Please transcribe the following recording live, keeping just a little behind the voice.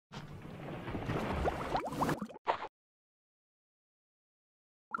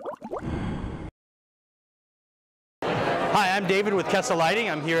Hi, I'm David with Kessil Lighting.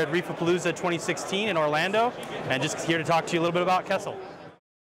 I'm here at Reefapalooza 2016 in Orlando, and just here to talk to you a little bit about Kessil.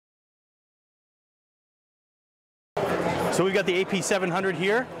 So we've got the AP700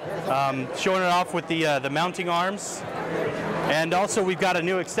 here, showing it off with the mounting arms, and also we've got a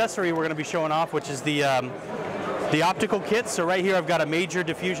new accessory we're going to be showing off, which is the optical kit. So right here I've got a major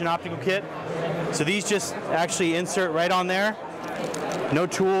diffusion optical kit. So these just actually insert right on there, no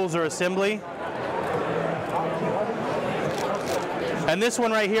tools or assembly. And this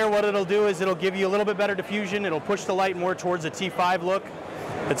one right here, what it'll do is it'll give you a little bit better diffusion. It'll push the light more towards a T5 look.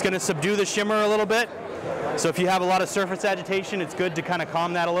 It's going to subdue the shimmer a little bit. So if you have a lot of surface agitation, it's good to kind of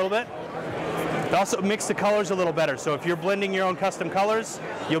calm that a little bit. It also makes the colors a little better. So if you're blending your own custom colors,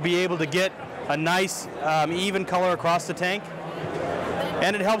 you'll be able to get a nice even color across the tank.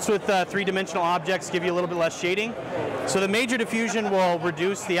 And it helps with three-dimensional objects, give you a little bit less shading. So the major diffusion will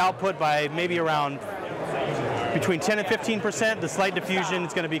reduce the output by maybe around between 10 and 15%. The slight diffusion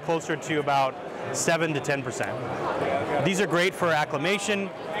is going to be closer to about 7 to 10%. These are great for acclimation,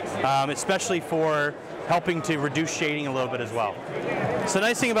 especially for helping to reduce shading a little bit as well. So the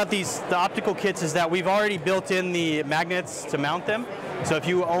nice thing about the optical kits is that we've already built in the magnets to mount them. So if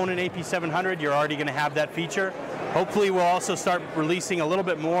you own an AP700, you're already going to have that feature. Hopefully we'll also start releasing a little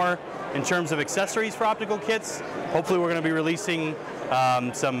bit more in terms of accessories for optical kits. Hopefully we're going to be releasing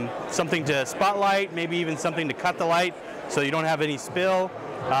something to spotlight, maybe even something to cut the light so you don't have any spill.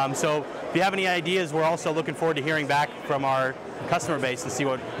 So if you have any ideas, we're also looking forward to hearing back from our customer base and see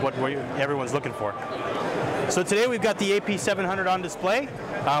what everyone's looking for. So today we've got the AP700 on display.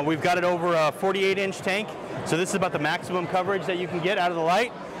 We've got it over a 48-inch tank. So this is about the maximum coverage that you can get out of the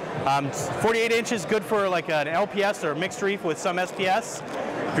light. 48 inches, good for like an LPS or mixed reef with some SPS.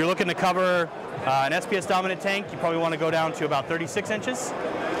 If you're looking to cover an SPS dominant tank, you probably want to go down to about 36 inches.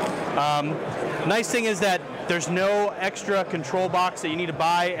 Nice thing is that there's no extra control box that you need to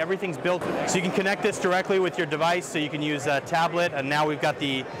buy. Everything's built, so you can connect this directly with your device, so you can use a tablet, and now we've got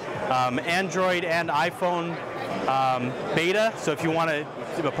the Android and iPhone beta, so if you want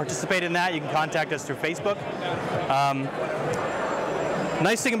to participate in that, you can contact us through Facebook.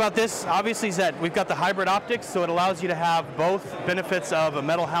 Nice thing about this, obviously, is that we've got the hybrid optics, so it allows you to have both benefits of a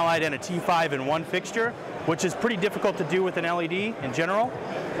metal halide and a T5 in one fixture, which is pretty difficult to do with an LED in general.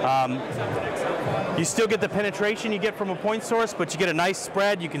 You still get the penetration you get from a point source, but you get a nice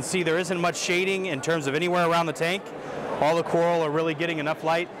spread. You can see there isn't much shading in terms of anywhere around the tank. All the coral are really getting enough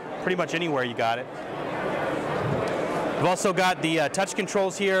light, pretty much anywhere you got it. We've also got the touch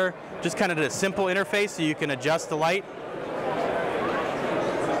controls here, just kind of a simple interface so you can adjust the light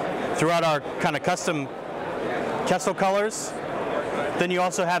throughout our kind of custom Kessil colors. Then you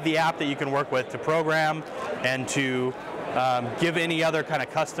also have the app that you can work with to program and to give any other kind of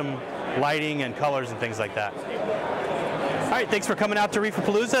custom lighting and colors and things like that. All right, thanks for coming out to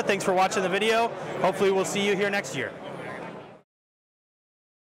Reefapalooza. Thanks for watching the video. Hopefully we'll see you here next year.